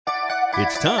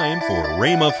It's time for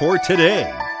Rhema for Today.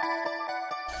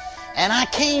 And I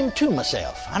came to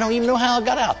myself. I don't even know how I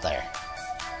got out there.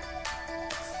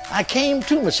 I came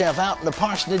to myself out in the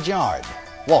parsonage yard,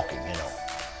 walking,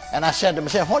 And I said to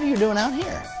myself, what are you doing out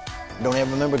here? Don't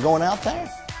ever remember going out there.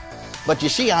 But you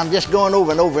see, I'm just going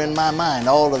over and over in my mind,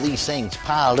 all of these things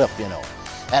piled up,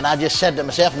 And I just said to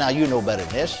myself, now you know better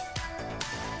than this.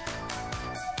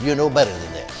 You know better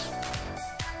than this.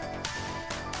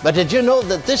 But did you know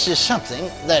that this is something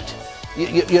that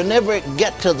you never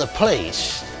get to the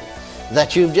place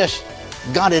that you've just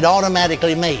got it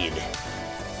automatically made.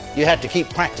 You have to keep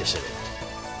practicing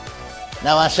it.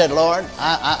 Now I said, Lord,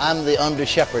 I'm the under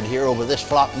shepherd here over this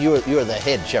flock. You're the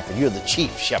head shepherd. You're the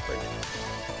chief shepherd.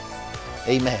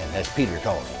 Amen, as Peter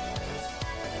called it.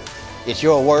 It's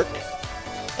your work.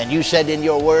 And you said in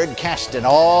your word, casting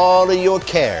all of your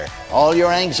care, all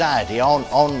your anxiety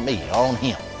on me, on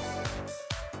him.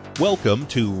 Welcome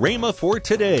to Rhema for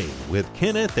Today with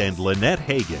Kenneth and Lynette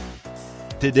Hagin.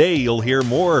 Today you'll hear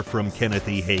more from Kenneth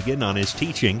E. Hagin on his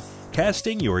teaching,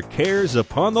 Casting Your Cares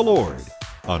Upon the Lord,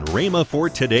 on Rhema for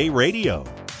Today Radio.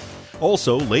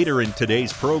 Also, later in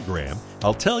today's program,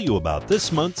 I'll tell you about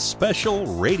this month's special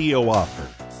radio offer.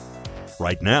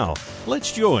 Right now,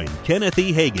 let's join Kenneth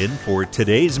E. Hagin for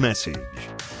today's message.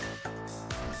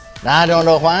 Now, I don't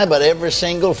know why, but every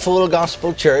single full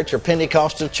gospel church or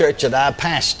Pentecostal church that I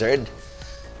pastored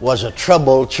was a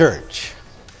troubled church.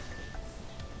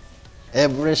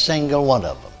 Every single one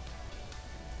of them.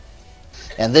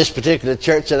 And this particular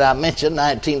church that I mentioned,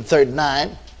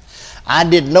 1939, I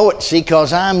didn't know it,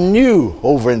 because I'm new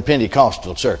over in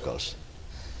Pentecostal circles.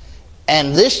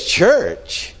 And this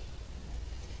church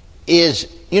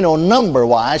is,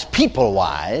 number-wise,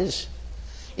 people-wise,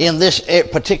 in this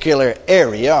particular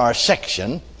area or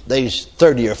section, these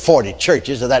 30 or 40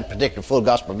 churches of that particular full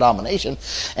gospel denomination,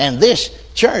 and this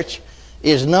church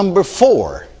is number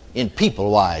 4 in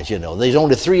people-wise, There's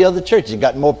only 3 other churches that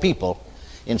got more people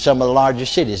in some of the larger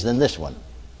cities than this one.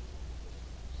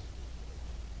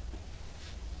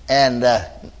 And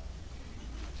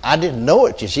I didn't know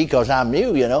it, because I'm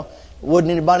new, Wouldn't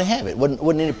anybody have it?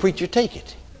 Wouldn't any preacher take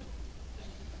it?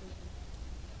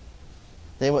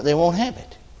 They won't have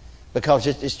it, because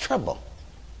it's trouble.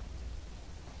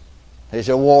 There's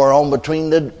a war on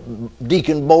between the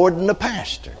deacon board and the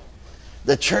pastor.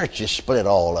 The church is split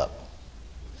all up.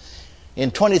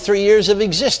 In 23 years of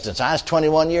existence, I was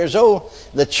 21 years old,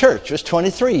 the church was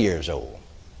 23 years old.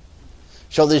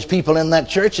 So there's people in that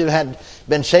church that had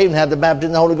been saved and had the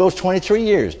baptism of the Holy Ghost 23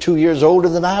 years, 2 years older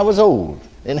than I was old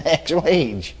in actual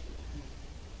age.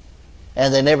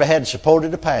 And they never had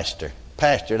supported a pastor.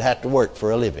 Pastor would have to work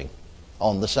for a living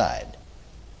on the side.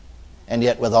 And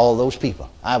yet with all those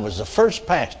people, I was the first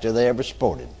pastor they ever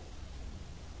supported.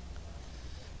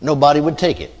 Nobody would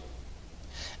take it.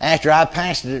 After I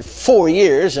pastored it 4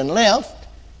 years and left,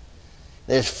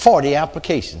 there's 40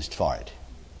 applications for it.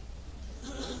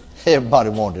 Everybody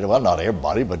wanted it. Well, not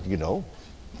everybody, but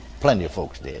plenty of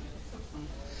folks did.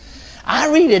 I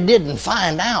really didn't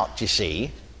find out,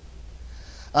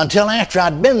 until after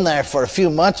I'd been there for a few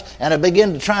months and I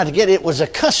began to try to get it. It was a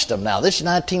custom now. This is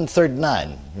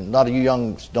 1939. A lot of you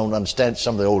youngs don't understand it.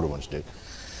 Some of the older ones do.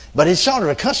 But it's sort of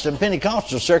a custom in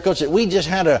Pentecostal circles that we just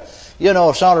had a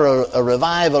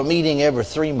revival meeting every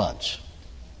 3 months.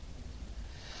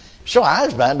 So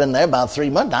I'd been there about 3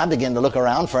 months, and I began to look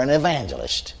around for an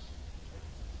evangelist.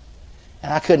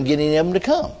 And I couldn't get any of them to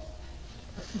come.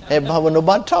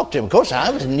 Nobody talked to him. Of course, I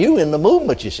was new in the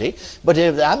movement, But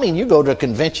you go to a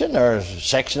convention or a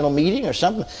sectional meeting or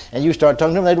something, and you start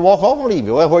talking to them, they'd walk off and leave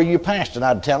you. Well, where are you pastor? And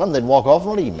I'd tell them, they'd walk off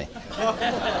and leave me.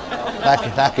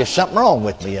 Like there's something wrong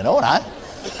with me, And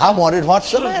I wondered,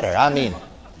 what's the matter?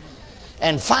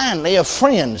 And finally, a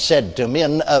friend said to me,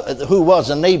 who was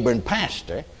a neighboring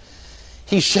pastor,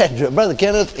 he said, Brother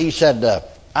Kenneth, he said,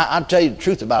 I'll tell you the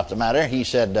truth about the matter. He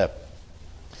said,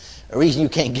 the reason you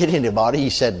can't get anybody, he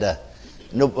said,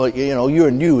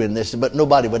 you're new in this, but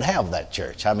nobody would have that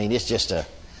church. It's just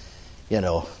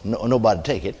nobody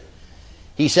take it.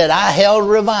 He said, I held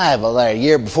revival there a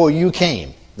year before you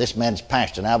came. This man's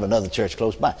pastor, and I have another church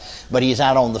close by. But he's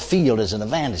out on the field as an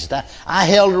evangelist. I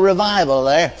held a revival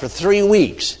there for 3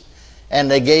 weeks,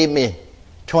 and they gave me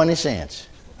 20 cents.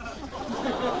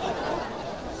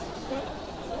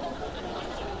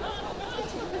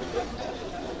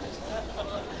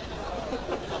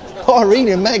 Oh,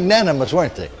 really magnanimous,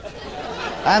 weren't they?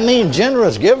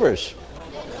 Generous givers.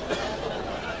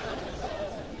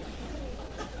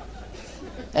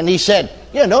 And he said,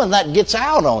 and that gets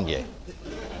out on you.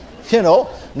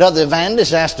 Another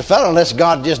evangelist asked the fellow, unless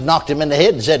God just knocked him in the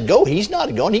head and said, go, he's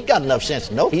not going. He's got enough sense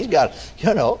to know. He's got,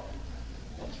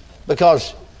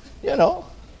 Because,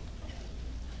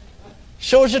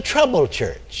 so is a troubled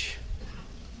church.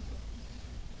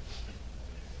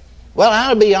 Well,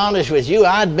 I'll be honest with you,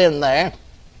 I'd been there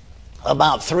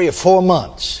about 3 or 4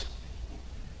 months.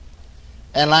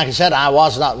 And like I said, I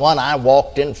was not one. I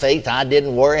walked in faith. I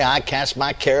didn't worry. I cast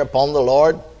my care upon the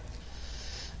Lord.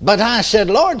 But I said,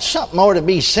 Lord, something ought to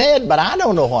be said, but I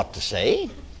don't know what to say.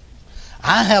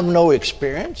 I have no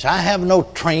experience. I have no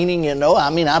training, I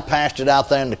pastored out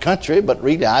there in the country, but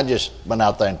really I just went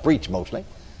out there and preached mostly.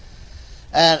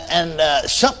 And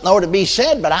something ought to be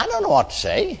said, but I don't know what to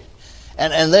say.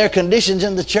 And there are conditions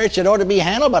in the church that ought to be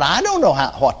handled, but I don't know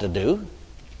what to do.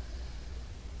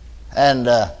 And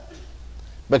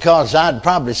because I'd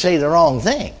probably say the wrong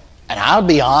thing. And I'll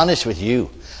be honest with you,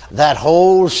 that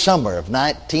whole summer of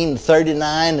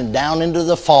 1939 and down into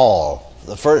the fall,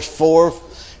 the first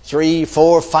 3,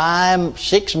 4, 5,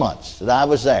 6 months that I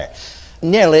was there,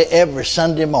 nearly every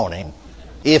Sunday morning,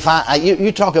 if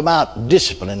you talk about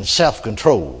discipline and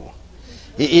self-control,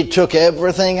 it took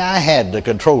everything I had to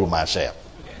control myself.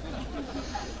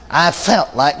 I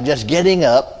felt like just getting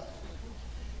up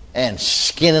and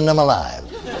skinning them alive.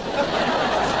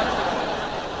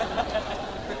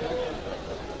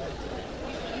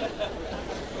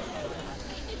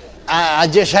 I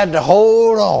just had to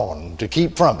hold on to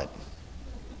keep from it.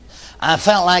 I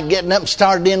felt like getting up and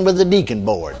started in with the deacon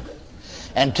board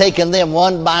and taking them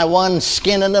one by one,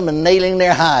 skinning them and nailing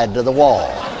their hide to the wall.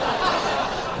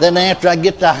 Then after I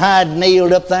get the hide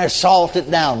nailed up there, salt it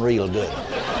down real good.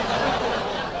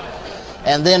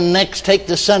 And then next take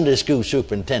the Sunday school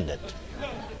superintendent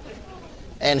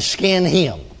and skin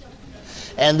him.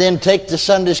 And then take the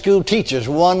Sunday school teachers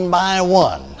one by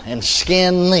one and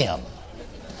skin them.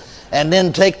 And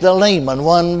then take the laymen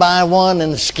one by one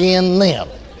and skin them.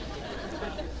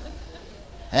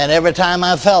 And every time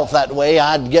I felt that way,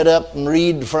 I'd get up and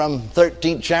read from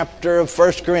 13th chapter of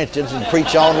 1 Corinthians and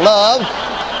preach on love.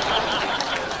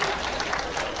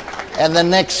 And the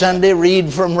next Sunday,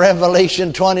 read from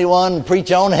Revelation 21 and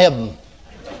preach on heaven.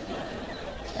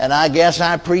 And I guess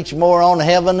I preached more on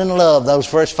heaven and love those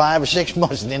first 5 or 6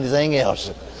 months than anything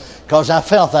else. Because I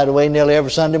felt that way nearly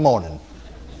every Sunday morning.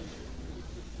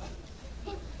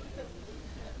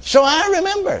 So I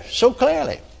remember so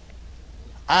clearly.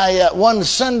 One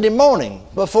Sunday morning,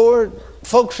 before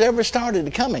folks ever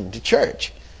started coming to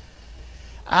church,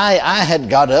 I had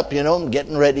got up, and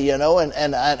getting ready, and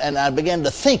I began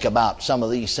to think about some of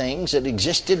these things that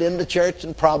existed in the church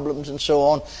and problems and so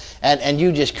on. And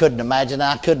you just couldn't imagine.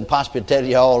 I couldn't possibly tell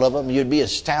you all of them. You'd be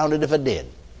astounded if I did.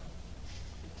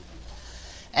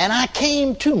 And I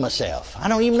came to myself. I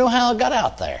don't even know how I got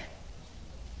out there.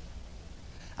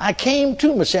 I came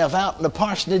to myself out in the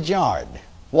parsonage yard,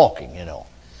 walking,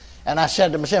 And I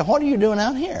said to myself, what are you doing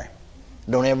out here?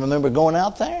 Don't ever remember going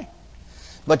out there.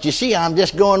 But you see, I'm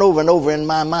just going over and over in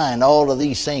my mind all of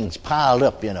these things piled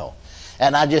up,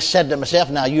 And I just said to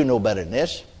myself, now you know better than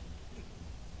this.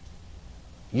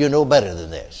 You know better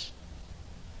than this.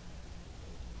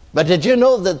 But did you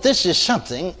know that this is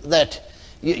something that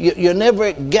you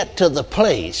never get to the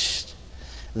place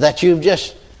that you've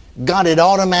just got it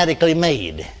automatically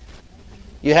made.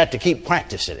 You have to keep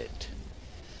practicing it.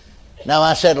 Now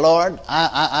I said, Lord,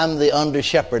 I'm the under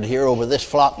shepherd here over this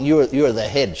flock, and you're the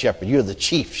head shepherd. You're the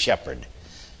chief shepherd.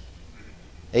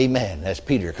 Amen, as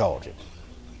Peter called it.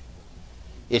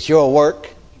 It's your work,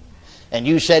 and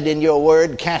you said in your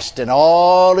word, casting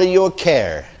all of your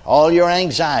care, all your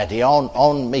anxiety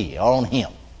on me, on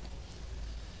him.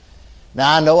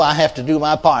 Now I know I have to do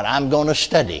my part. I'm going to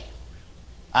study.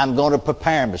 I'm going to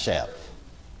prepare myself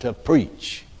to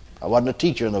preach. I wasn't a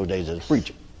teacher in those days, I was a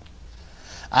preacher.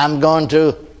 I'm going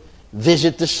to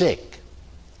visit the sick.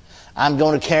 I'm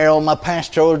going to carry on my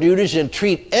pastoral duties and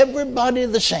treat everybody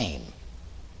the same.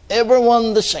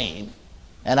 Everyone the same.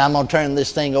 And I'm going to turn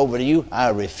this thing over to you.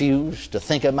 I refuse to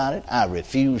think about it. I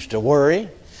refuse to worry.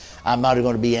 I'm not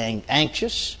going to be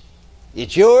anxious.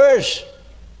 It's yours.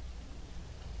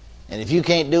 And if you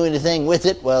can't do anything with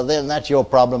it, well, then that's your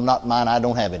problem, not mine. I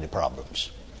don't have any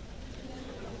problems.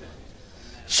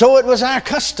 So it was our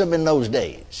custom in those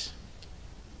days.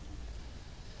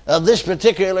 Of this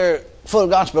particular Full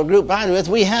Gospel group I was with,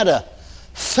 we had a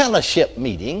fellowship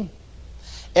meeting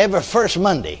every first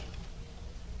Monday.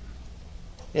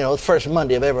 The first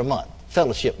Monday of every month.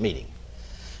 Fellowship meeting.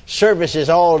 Services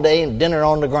all day and dinner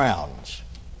on the grounds.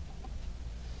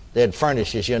 They had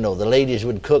furnaces, the ladies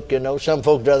would cook, Some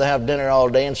folks would rather have dinner all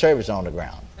day and service on the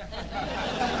ground.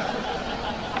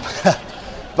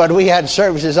 But we had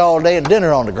services all day and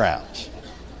dinner on the grounds.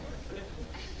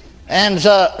 And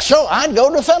so I'd go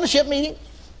to a fellowship meeting.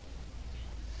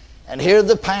 And here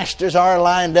the pastors are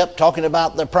lined up talking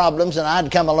about their problems, and I'd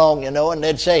come along, and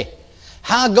they'd say,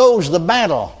 "How goes the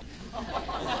battle?"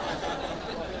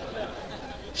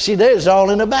 See, there's all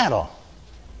in a battle.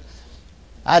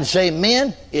 I'd say,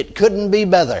 "Men, it couldn't be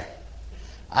better.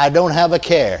 I don't have a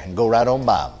care," and go right on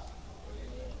by them.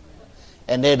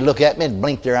 And they'd look at me and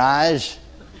blink their eyes.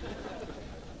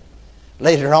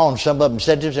 Later on, some of them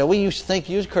said to themselves, "We used to think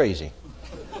you was crazy."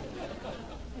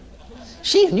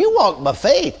 See, when you walk by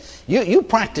faith, you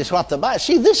practice what the Bible.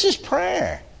 See, this is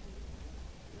prayer.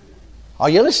 Are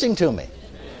you listening to me?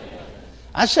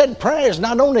 I said prayer is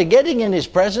not only getting in His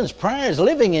presence, prayer is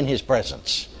living in His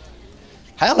presence.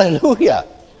 Hallelujah.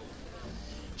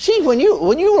 See, when you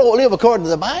live according to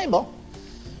the Bible,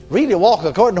 really walk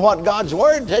according to what God's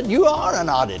Word said, you are an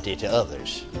oddity to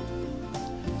others.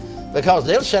 Because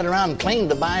they'll sit around and claim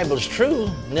the Bible's true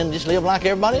and then just live like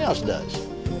everybody else does.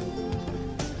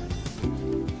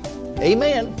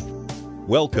 Amen.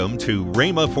 Welcome to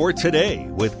Rhema for Today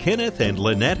with Kenneth and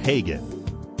Lynette Hagin.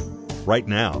 Right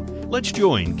now, let's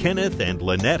join Kenneth and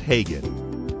Lynette Hagin.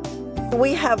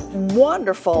 We have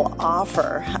wonderful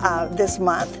offer this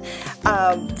month.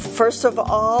 First of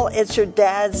all, it's your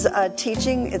dad's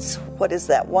teaching. It's, what is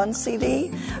that, 1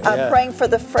 CD? Praying for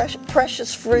the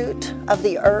precious fruit of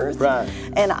the earth. Right.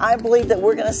 And I believe that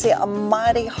we're going to see a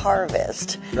mighty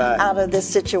harvest out of this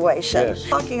situation. Yes.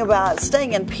 Talking about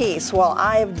staying in peace, well,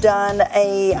 I've done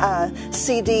a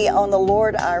CD on the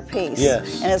Lord our peace.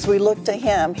 Yes. And as we look to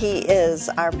Him, He is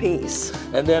our peace.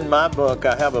 And then my book,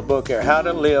 I have a book here, How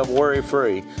to Live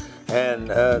Worry-Free. And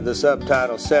the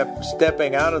subtitle,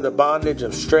 Stepping Out of the Bondage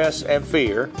of Stress and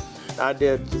Fear. I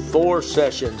did 4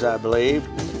 sessions, I believe,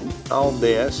 on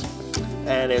this.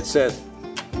 And it says,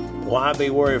 why be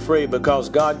worry-free? Because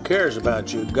God cares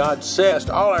about you. God says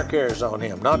all our cares on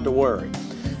Him, not to worry.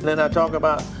 And then I talk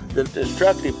about the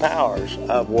destructive powers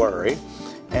of worry.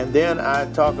 And then I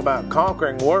talk about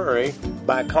conquering worry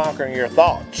by conquering your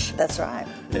thoughts. That's right.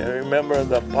 Remember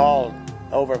that Paul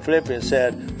over in Philippians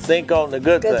said, think on the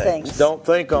good things. Don't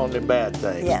think on the bad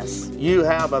things. Yes. You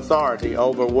have authority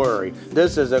over worry.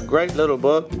 This is a great little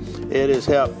book. It has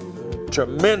helped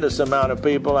tremendous amount of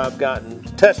people. I've gotten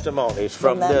testimonies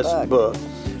from this book.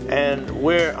 And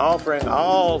we're offering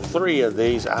all 3 of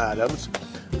these items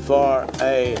for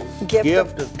a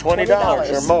gift of $20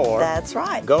 or more. That's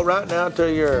right. Go right now to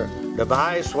your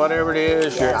device, whatever it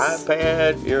is, your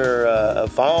iPad, your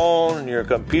phone, your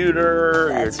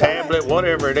computer, your tablet,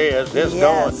 whatever it is,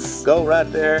 just go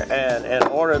right there and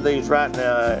order these right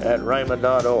now at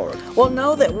rhema.org. Well,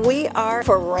 know that we are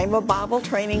for Rhema Bible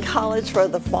Training College for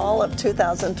the fall of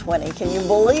 2020. Can you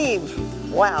believe?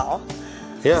 Wow.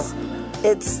 Yeah.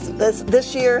 It's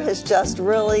this year is just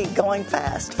really going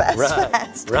fast.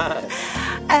 Right.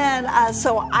 And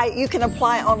so you can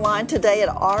apply online today at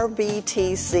rbtc.org.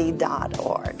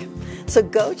 So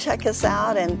go check us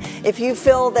out, and if you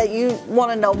feel that you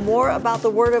want to know more about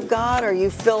the Word of God, or you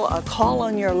feel a call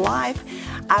on your life,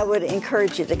 I would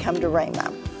encourage you to come to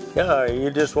Rhema. Yeah,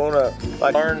 you just want to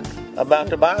learn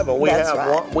about the Bible. We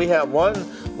have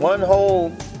one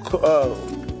whole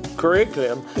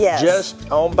curriculum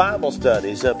just on Bible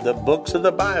studies of the books of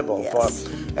the Bible.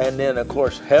 And then, of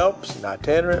course, helps,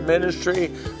 itinerant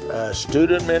ministry,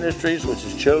 student ministries, which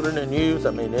is children and youth.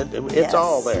 I mean, it's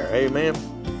all there. Amen.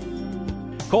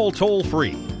 Call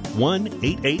toll-free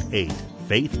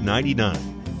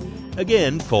 1-888-FAITH-99.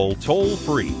 Again, call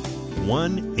toll-free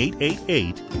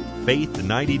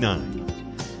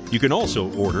 1-888-FAITH-99. You can also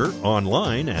order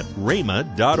online at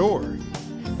rhema.org.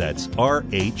 That's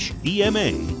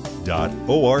RHEMA.org.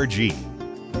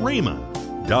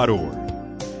 rhema.org.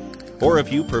 Or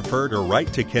if you prefer to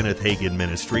write to Kenneth Hagin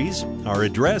Ministries, our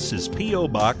address is P.O.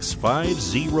 Box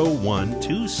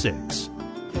 50126,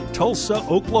 Tulsa,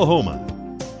 Oklahoma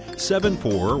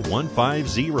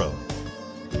 74150.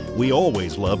 We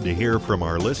always love to hear from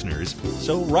our listeners,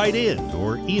 so write in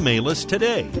or email us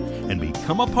today and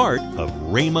become a part of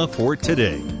Rhema for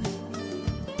Today.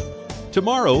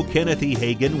 Tomorrow, Kenneth E.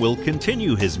 Hagin will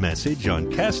continue his message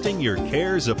on casting your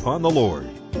cares upon the Lord.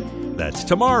 That's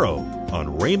tomorrow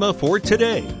on Rhema for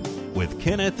Today with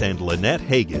Kenneth and Lynette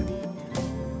Hagin.